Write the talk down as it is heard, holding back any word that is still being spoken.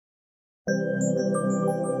Hi,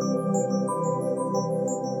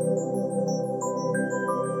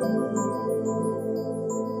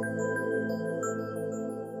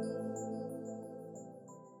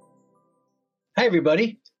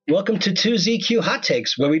 everybody. Welcome to 2ZQ Hot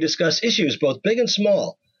Takes, where we discuss issues both big and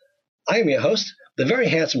small. I am your host, the very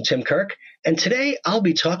handsome Tim Kirk, and today I'll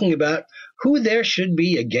be talking about who there should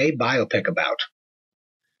be a gay biopic about.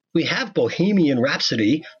 We have Bohemian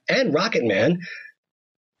Rhapsody and Rocket Man.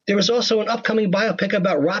 There is also an upcoming biopic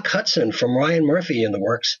about Rock Hudson from Ryan Murphy in the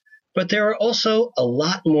works, but there are also a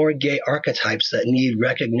lot more gay archetypes that need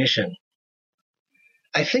recognition.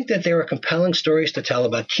 I think that there are compelling stories to tell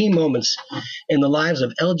about key moments in the lives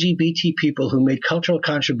of LGBT people who made cultural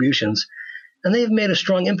contributions, and they have made a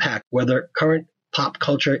strong impact, whether current pop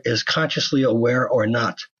culture is consciously aware or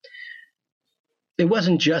not. It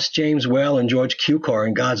wasn't just James Whale and George Cukor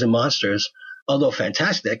in Gods and Monsters, although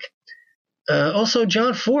fantastic. Also,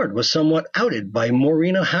 John Ford was somewhat outed by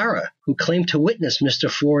Maureen O'Hara, who claimed to witness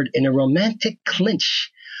Mr. Ford in a romantic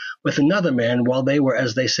clinch with another man while they were,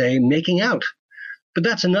 as they say, making out. But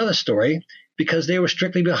that's another story, because they were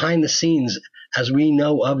strictly behind the scenes as we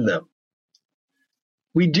know of them.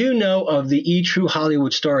 We do know of the E! True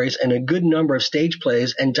Hollywood Stories and a good number of stage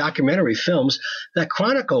plays and documentary films that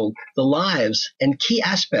chronicle the lives and key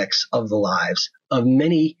aspects of the lives of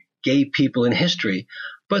many gay people in history,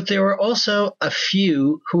 but there are also a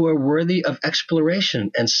few who are worthy of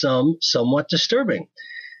exploration and some somewhat disturbing.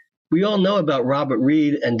 We all know about Robert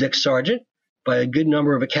Reed and Dick Sargent. By a good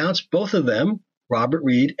number of accounts, both of them, Robert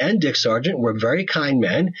Reed and Dick Sargent, were very kind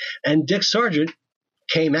men, and Dick Sargent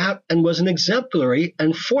came out and was an exemplary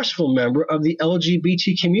and forceful member of the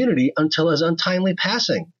LGBT community until his untimely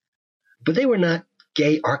passing. But they were not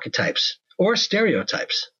gay archetypes or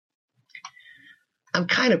stereotypes. I'm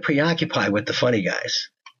kind of preoccupied with the funny guys.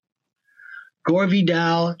 Gore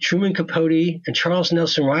Vidal, Truman Capote, and Charles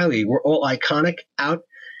Nelson Reilly were all iconic, out,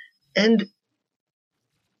 and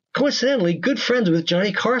coincidentally good friends with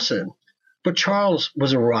Johnny Carson. But Charles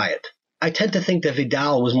was a riot. I tend to think that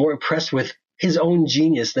Vidal was more impressed with his own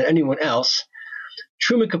genius than anyone else.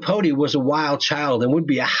 Truman Capote was a wild child and would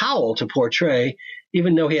be a howl to portray,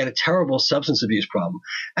 even though he had a terrible substance abuse problem.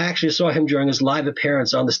 I actually saw him during his live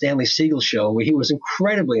appearance on the Stanley Siegel show, where he was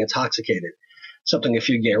incredibly intoxicated, something a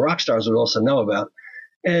few gay rock stars would also know about.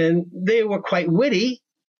 And they were quite witty,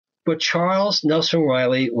 but Charles Nelson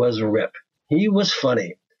Reilly was a rip. He was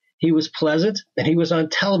funny. He was pleasant, and he was on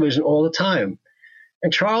television all the time.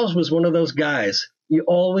 And Charles was one of those guys. You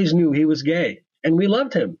always knew he was gay, and we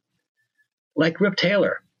loved him. Like Rip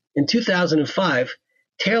Taylor. In 2005,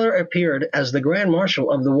 Taylor appeared as the Grand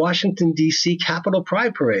Marshal of the Washington, D.C. Capitol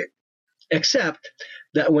Pride Parade, except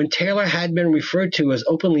that when Taylor had been referred to as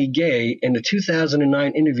openly gay in the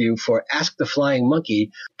 2009 interview for Ask the Flying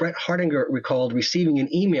Monkey, Brett Hardinger recalled receiving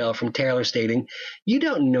an email from Taylor stating, "You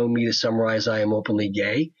don't know me to summarize I am openly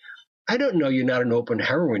gay. I don't know you're not an open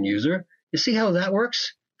heroin user. You see how that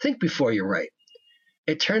works? Think before you write."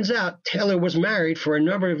 It turns out Taylor was married for a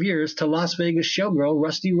number of years to Las Vegas showgirl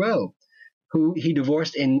Rusty Rowe, who he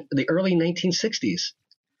divorced in the early 1960s.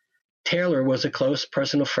 Taylor was a close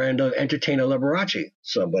personal friend of entertainer Liberace,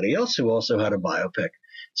 somebody else who also had a biopic,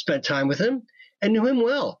 spent time with him, and knew him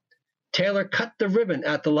well. Taylor cut the ribbon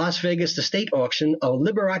at the Las Vegas estate auction of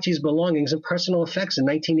Liberace's belongings and personal effects in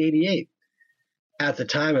 1988. At the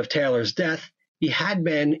time of Taylor's death, he had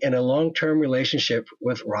been in a long-term relationship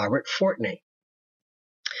with Robert Fortney.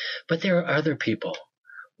 But there are other people.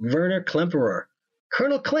 Werner Klemperer,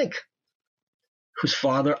 Colonel Klink, whose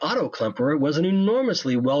father, Otto Klemperer, was an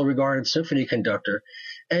enormously well-regarded symphony conductor,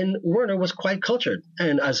 and Werner was quite cultured,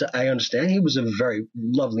 and as I understand, he was a very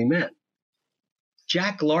lovely man.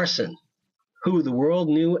 Jack Larson, who the world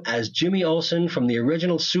knew as Jimmy Olsen from the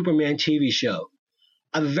original Superman TV show,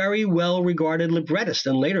 a very well-regarded librettist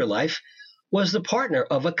in later life, was the partner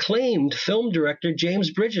of acclaimed film director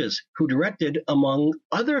James Bridges, who directed, among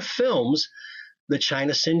other films, The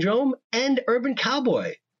China Syndrome and Urban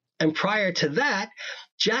Cowboy. And prior to that,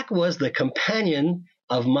 Jack was the companion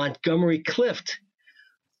of Montgomery Clift,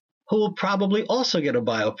 who will probably also get a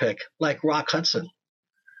biopic like Rock Hudson.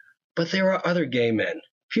 But there are other gay men,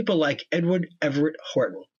 people like Edward Everett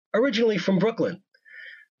Horton, originally from Brooklyn.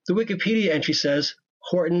 The Wikipedia entry says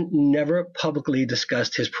Horton never publicly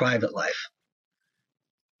discussed his private life.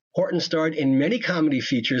 Horton starred in many comedy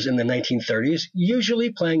features in the 1930s,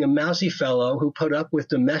 usually playing a mousy fellow who put up with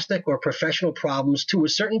domestic or professional problems to a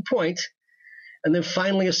certain point, and then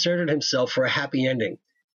finally asserted himself for a happy ending.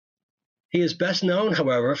 He is best known,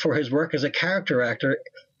 however, for his work as a character actor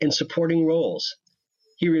in supporting roles.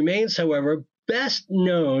 He remains, however, best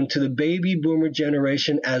known to the baby boomer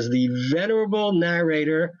generation as the venerable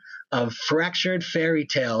narrator of fractured fairy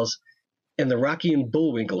tales in the Rocky and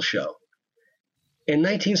Bullwinkle show. In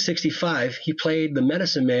 1965, he played the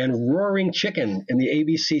medicine man Roaring Chicken in the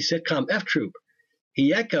ABC sitcom F Troop.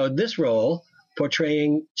 He echoed this role,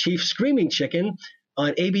 portraying Chief Screaming Chicken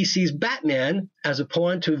on ABC's Batman as a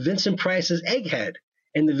pawn to Vincent Price's Egghead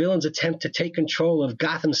in the villain's attempt to take control of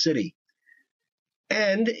Gotham City.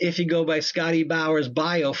 And if you go by Scotty Bauer's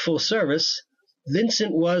bio full service,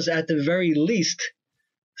 Vincent was at the very least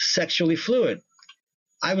sexually fluid.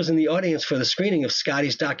 I was in the audience for the screening of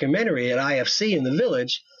Scotty's documentary at IFC in the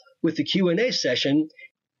Village with the Q&A session,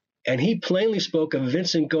 and he plainly spoke of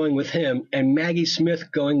Vincent going with him and Maggie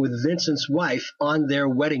Smith going with Vincent's wife on their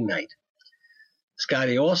wedding night.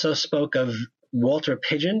 Scotty also spoke of Walter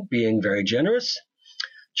Pidgeon being very generous,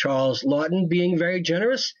 Charles Laughton being very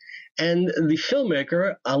generous, and the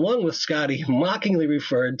filmmaker, along with Scotty, mockingly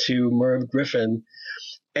referred to Merv Griffin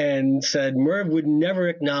and said Merv would never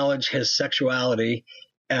acknowledge his sexuality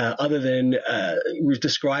other than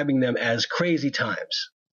describing them as crazy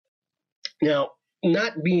times. Now,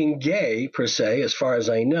 not being gay per se, as far as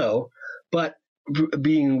I know, but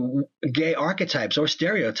being gay archetypes or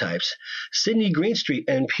stereotypes, Sidney Greenstreet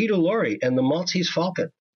and Peter Lorre and the Maltese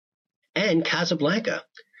Falcon and Casablanca.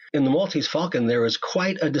 In the Maltese Falcon, there is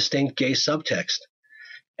quite a distinct gay subtext.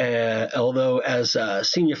 Although as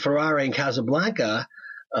Senior Ferrari in Casablanca,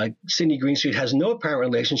 Sidney Greenstreet has no apparent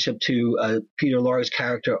relationship to Peter Lorre's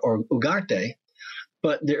character or Ugarte,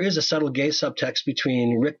 but there is a subtle gay subtext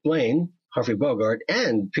between Rick Blaine, Humphrey Bogart,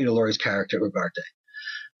 and Peter Lorre's character Ugarte.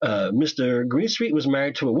 Mr. Greenstreet was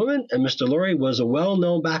married to a woman, and Mr. Lorre was a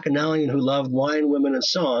well-known bacchanalian who loved wine, women, and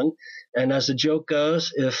song. And as the joke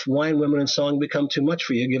goes, if wine, women, and song become too much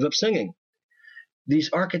for you, give up singing. These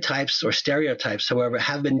archetypes or stereotypes, however,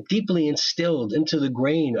 have been deeply instilled into the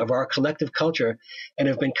grain of our collective culture and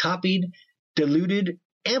have been copied, diluted,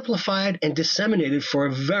 amplified, and disseminated for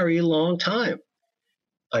a very long time.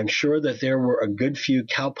 I'm sure that there were a good few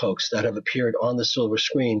cowpokes that have appeared on the silver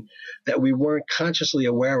screen that we weren't consciously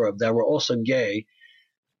aware of that were also gay,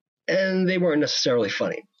 and they weren't necessarily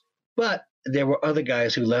funny. But there were other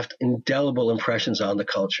guys who left indelible impressions on the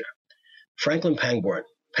culture. Franklin Pangborn.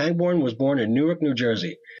 Pangborn was born in Newark, New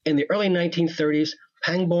Jersey. In the early 1930s,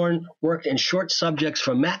 Pangborn worked in short subjects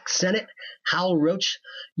for Mack Sennett, Hal Roach,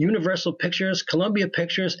 Universal Pictures, Columbia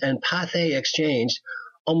Pictures, and Pathé Exchange,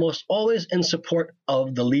 almost always in support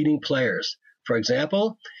of the leading players. For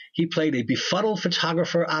example, he played a befuddled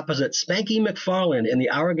photographer opposite Spanky McFarland in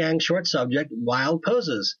the Our Gang short subject Wild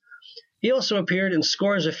Poses. He also appeared in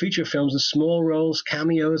scores of feature films in small roles,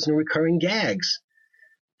 cameos, and recurring gags.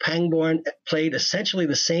 Pangborn played essentially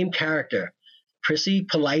the same character: prissy,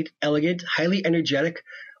 polite, elegant, highly energetic,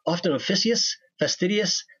 often officious,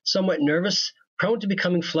 fastidious, somewhat nervous, prone to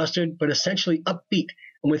becoming flustered, but essentially upbeat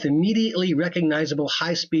and with immediately recognizable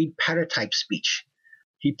high-speed patter-type speech.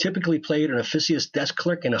 He typically played an officious desk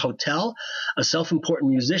clerk in a hotel, a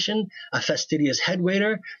self-important musician, a fastidious head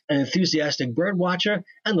waiter, an enthusiastic bird watcher,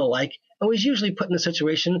 and the like, and was usually put in a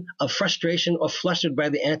situation of frustration or flustered by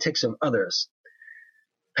the antics of others.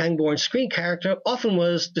 Pangborn's screen character often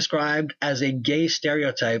was described as a gay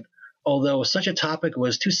stereotype, although such a topic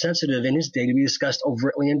was too sensitive in his day to be discussed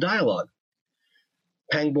overtly in dialogue.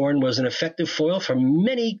 Pangborn was an effective foil for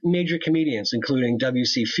many major comedians, including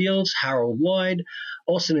W.C. Fields, Harold Lloyd,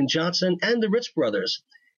 Olsen and Johnson, and the Ritz Brothers.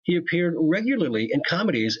 He appeared regularly in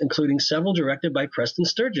comedies, including several directed by Preston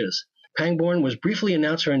Sturges. Pangborn was briefly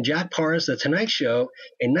announcer on Jack Parr's The Tonight Show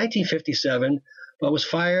in 1957, but was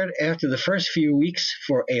fired after the first few weeks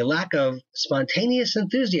for a lack of spontaneous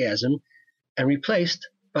enthusiasm and replaced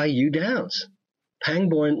by Hugh Downs.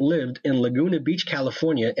 Pangborn lived in Laguna Beach,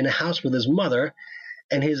 California, in a house with his mother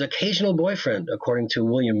and his occasional boyfriend, according to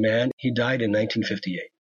William Mann. He died in 1958.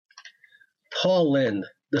 Paul Lynde,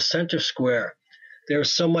 The Center Square.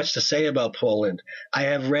 There's so much to say about Paul Lynde. I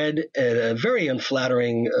have read a very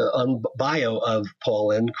unflattering bio of Paul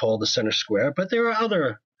Lynde called The Center Square, but there are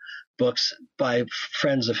other books by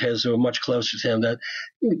friends of his who are much closer to him that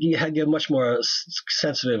give much more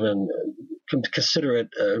sensitive and considerate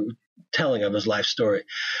telling of his life story.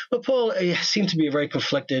 But Paul seemed to be a very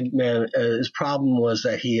conflicted man. His problem was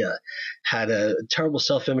that he had a terrible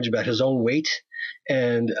self-image about his own weight,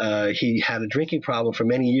 and he had a drinking problem for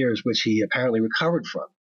many years, which he apparently recovered from.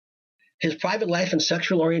 His private life and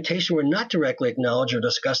sexual orientation were not directly acknowledged or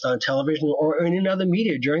discussed on television or in other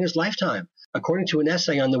media during his lifetime. According to an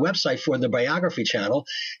essay on the website for the Biography Channel,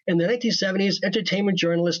 in the 1970s, entertainment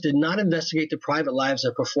journalists did not investigate the private lives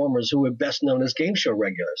of performers who were best known as game show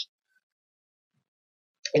regulars.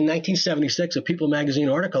 In 1976, a People magazine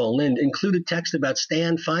article on Lind included text about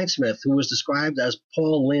Stan Finesmith, who was described as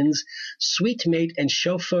Paul Lind's sweet mate and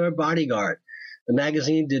chauffeur bodyguard. The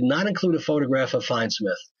magazine did not include a photograph of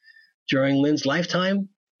Finesmith. During Lind's lifetime,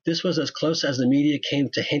 this was as close as the media came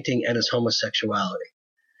to hinting at his homosexuality.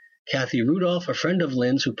 Kathy Rudolph, a friend of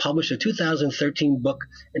Lind's who published a 2013 book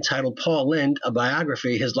entitled Paul Lind, a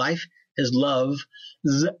biography, his life, his love,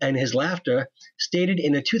 and his laughter, stated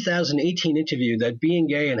in a 2018 interview that being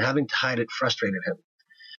gay and having to hide it frustrated him.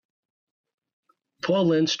 Paul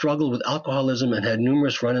Lind struggled with alcoholism and had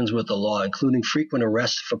numerous run-ins with the law, including frequent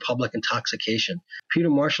arrests for public intoxication. Peter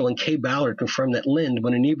Marshall and Kay Ballard confirmed that Lind,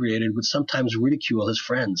 when inebriated, would sometimes ridicule his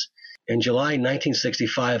friends. In July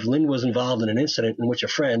 1965, Lind was involved in an incident in which a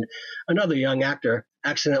friend, another young actor,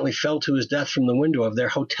 accidentally fell to his death from the window of their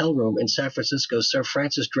hotel room in San Francisco's Sir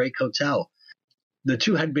Francis Drake Hotel. The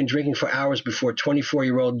two had been drinking for hours before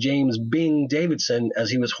 24-year-old James Bing Davidson,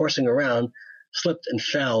 as he was horsing around, slipped and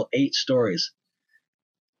fell 8 stories.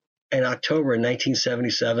 In October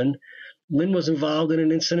 1977, Lind was involved in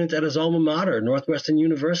an incident at his alma mater, Northwestern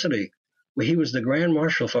University, where he was the Grand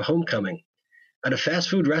Marshal for homecoming. At a fast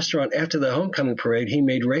food restaurant after the homecoming parade, he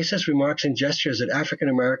made racist remarks and gestures at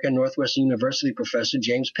African-American Northwestern University professor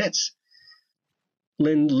James Pitts.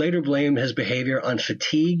 Lind later blamed his behavior on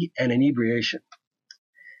fatigue and inebriation.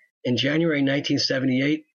 In January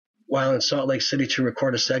 1978, while in Salt Lake City to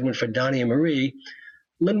record a segment for Donnie and Marie,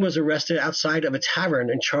 Lind was arrested outside of a tavern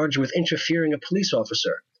and charged with interfering a police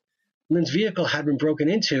officer. Lind's vehicle had been broken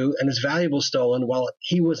into and his valuables stolen while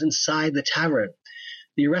he was inside the tavern.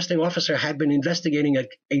 The arresting officer had been investigating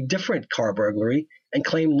a different car burglary and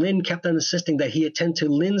claimed Lind kept on insisting that he attend to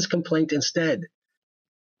Lind's complaint instead.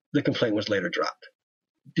 The complaint was later dropped.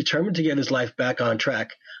 Determined to get his life back on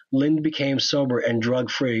track, Lind became sober and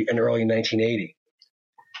drug-free in early 1980.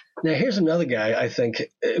 Now, here's another guy I think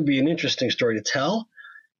it would be an interesting story to tell.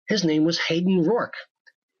 His name was Hayden Rourke,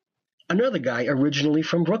 another guy originally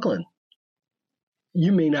from Brooklyn.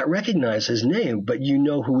 You may not recognize his name, but you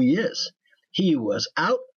know who he is. He was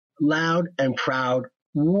out, loud, and proud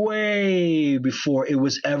way before it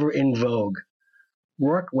was ever in vogue.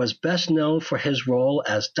 Rourke was best known for his role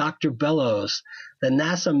as Dr. Bellows, the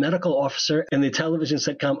NASA medical officer in the television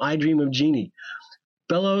sitcom I Dream of Jeannie.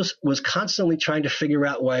 Bellows was constantly trying to figure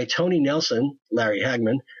out why Tony Nelson, Larry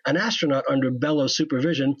Hagman, an astronaut under Bellows'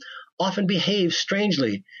 supervision, often behaves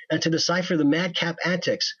strangely and to decipher the madcap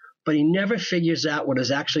antics, but he never figures out what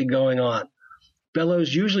is actually going on.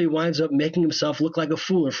 Bellows usually winds up making himself look like a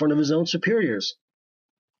fool in front of his own superiors.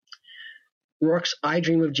 Rourke's I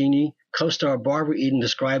Dream of Jeannie co-star Barbara Eden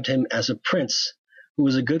described him as a prince who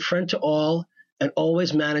was a good friend to all and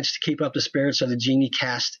always managed to keep up the spirits of the Jeannie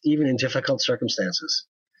cast, even in difficult circumstances.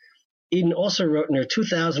 Eden also wrote in her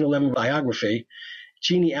 2011 biography,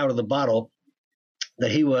 Jeannie Out of the Bottle,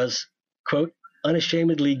 that he was, quote,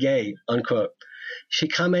 unashamedly gay, unquote. She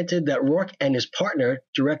commented that Rourke and his partner,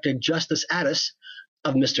 director Justice Addis,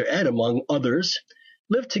 of Mr. Ed, among others,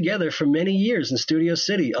 lived together for many years in Studio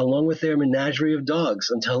City, along with their menagerie of dogs,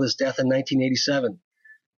 until his death in 1987.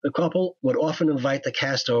 The couple would often invite the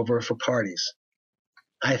cast over for parties.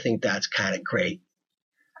 I think that's kind of great.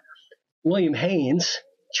 William Haynes,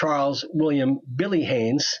 Charles William Billy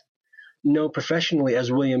Haynes, known professionally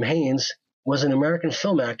as William Haynes, was an American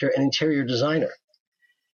film actor and interior designer.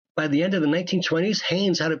 By the end of the 1920s,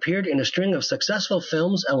 Haynes had appeared in a string of successful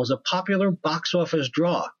films and was a popular box office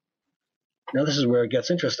draw. Now this is where it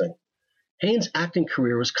gets interesting. Haynes' acting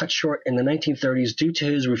career was cut short in the 1930s due to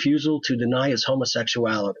his refusal to deny his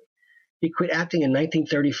homosexuality. He quit acting in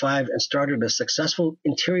 1935 and started a successful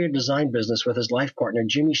interior design business with his life partner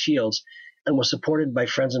Jimmy Shields and was supported by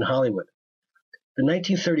friends in Hollywood. The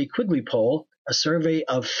 1930 Quigley poll, a survey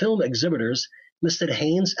of film exhibitors, listed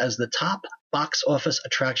Haynes as the top box office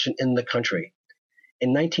attraction in the country. In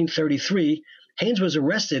 1933, Haynes was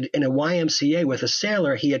arrested in a YMCA with a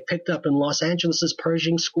sailor he had picked up in Los Angeles'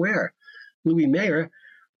 Pershing Square. Louis Mayer,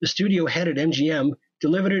 the studio head at MGM,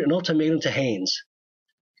 delivered an ultimatum to Haynes.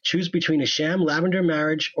 Choose between a sham lavender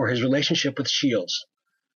marriage or his relationship with Shields.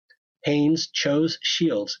 Haynes chose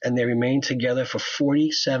Shields, and they remained together for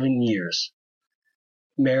 47 years.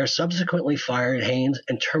 Mayer subsequently fired Haynes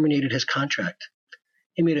and terminated his contract.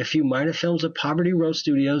 He made a few minor films at Poverty Row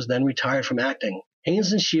Studios, then retired from acting.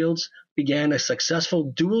 Haynes and Shields began a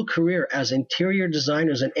successful dual career as interior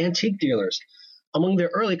designers and antique dealers. Among their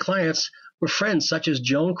early clients were friends such as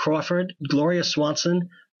Joan Crawford, Gloria Swanson,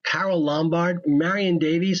 Carol Lombard, Marion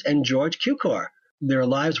Davies, and George Cukor. their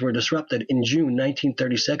lives were disrupted in June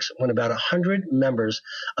 1936 when about 100 members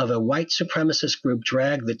of a white supremacist group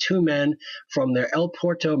dragged the two men from their El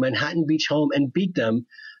Porto, Manhattan Beach home and beat them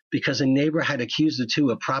because a neighbor had accused the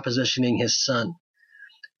two of propositioning his son.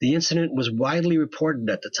 The incident was widely reported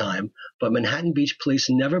at the time, but Manhattan Beach police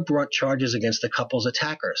never brought charges against the couple's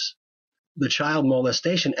attackers. The child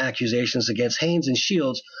molestation accusations against Haynes and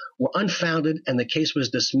Shields were unfounded, and the case was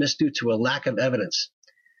dismissed due to a lack of evidence.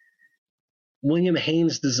 William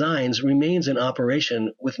Haynes Designs remains in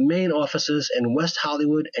operation with main offices in West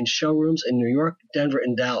Hollywood and showrooms in New York, Denver,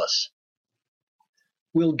 and Dallas.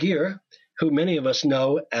 Will Geer, who many of us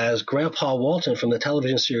know as Grandpa Walton from the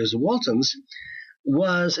television series The Waltons,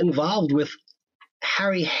 was involved with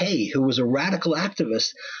Harry Hay, who was a radical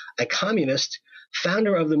activist, a communist,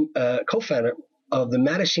 co-founder of the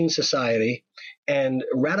Mattachine Society and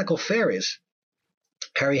Radical Fairies.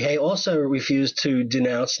 Harry Hay also refused to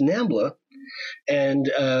denounce NAMBLA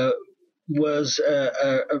and was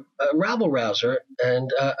a rabble-rouser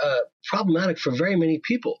and problematic for very many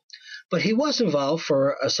people. But he was involved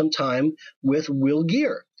for some time with Will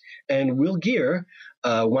Geer. And Will Geer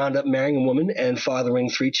wound up marrying a woman and fathering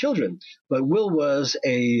 3 children. But Will was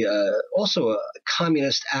also a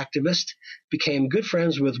communist activist, became good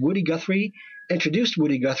friends with Woody Guthrie, introduced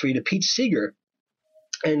Woody Guthrie to Pete Seeger,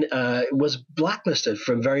 and was blacklisted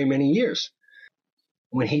for very many years.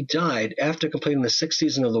 When he died, after completing the 6th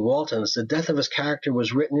season of The Waltons, the death of his character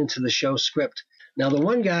was written into the show script. Now, the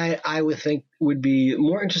one guy I would think would be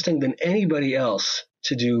more interesting than anybody else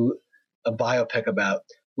to do a biopic about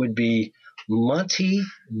would be Monty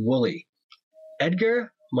Woolley.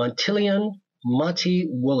 Edgar Montilion Monty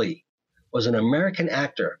Woolley was an American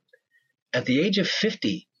actor. At the age of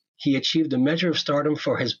 50, he achieved a measure of stardom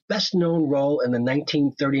for his best-known role in the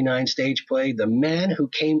 1939 stage play The Man Who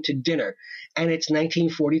Came to Dinner and its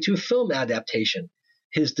 1942 film adaptation.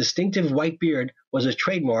 His distinctive white beard was a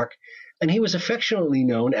trademark, and he was affectionately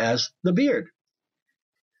known as the Beard.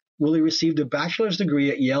 Woolley received a bachelor's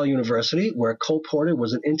degree at Yale University, where Cole Porter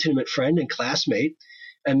was an intimate friend and classmate,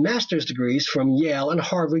 and master's degrees from Yale and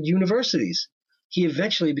Harvard universities. He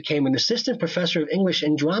eventually became an assistant professor of English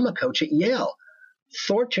and drama coach at Yale.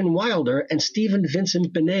 Thornton Wilder and Stephen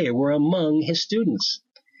Vincent Benet were among his students.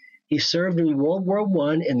 He served in World War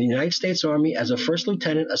I in the United States Army as a first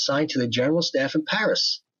lieutenant assigned to the General Staff in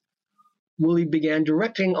Paris. Woolley began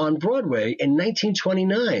directing on Broadway in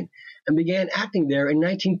 1929 and began acting there in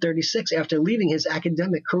 1936 after leaving his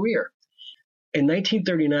academic career. In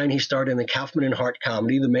 1939, he starred in the Kaufman and Hart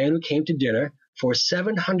comedy The Man Who Came to Dinner for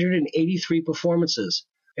 783 performances.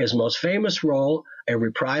 His most famous role, a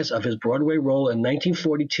reprise of his Broadway role in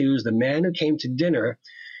 1942's The Man Who Came to Dinner,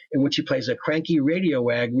 in which he plays a cranky radio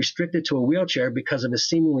wag restricted to a wheelchair because of his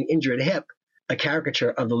seemingly injured hip, a caricature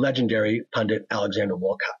of the legendary pundit Alexander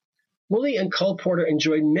Woollcott. Woolley and Cole Porter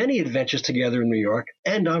enjoyed many adventures together in New York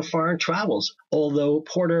and on foreign travels, although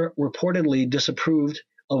Porter reportedly disapproved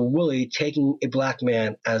of Woolley taking a black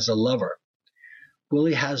man as a lover.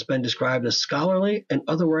 Woolley has been described as scholarly and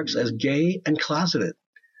other works as gay and closeted.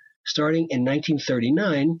 Starting in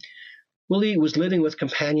 1939, Woolley was living with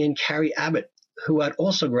companion Carrie Abbott, who had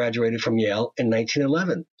also graduated from Yale in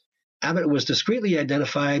 1911. Abbott was discreetly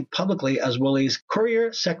identified publicly as Woolley's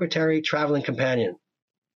courier, secretary, traveling companion.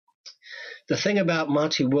 The thing about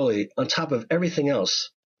Monty Woolley, on top of everything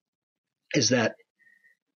else, is that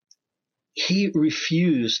he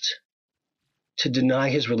refused to deny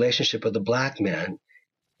his relationship with a black man,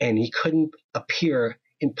 and he couldn't appear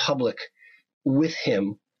in public with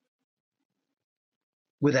him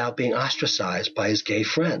without being ostracized by his gay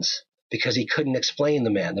friends, because he couldn't explain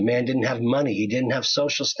the man. The man didn't have money. He didn't have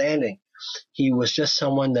social standing. He was just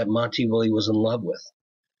someone that Monty Woolley was in love with.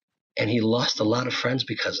 And he lost a lot of friends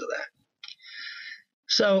because of that.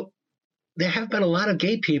 So there have been a lot of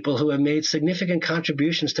gay people who have made significant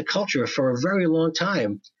contributions to culture for a very long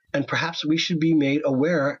time, and perhaps we should be made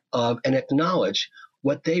aware of and acknowledge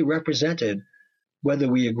what they represented, whether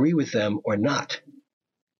we agree with them or not.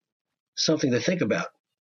 Something to think about.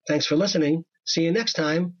 Thanks for listening. See you next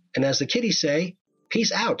time. And as the kiddies say,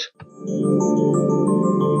 peace out.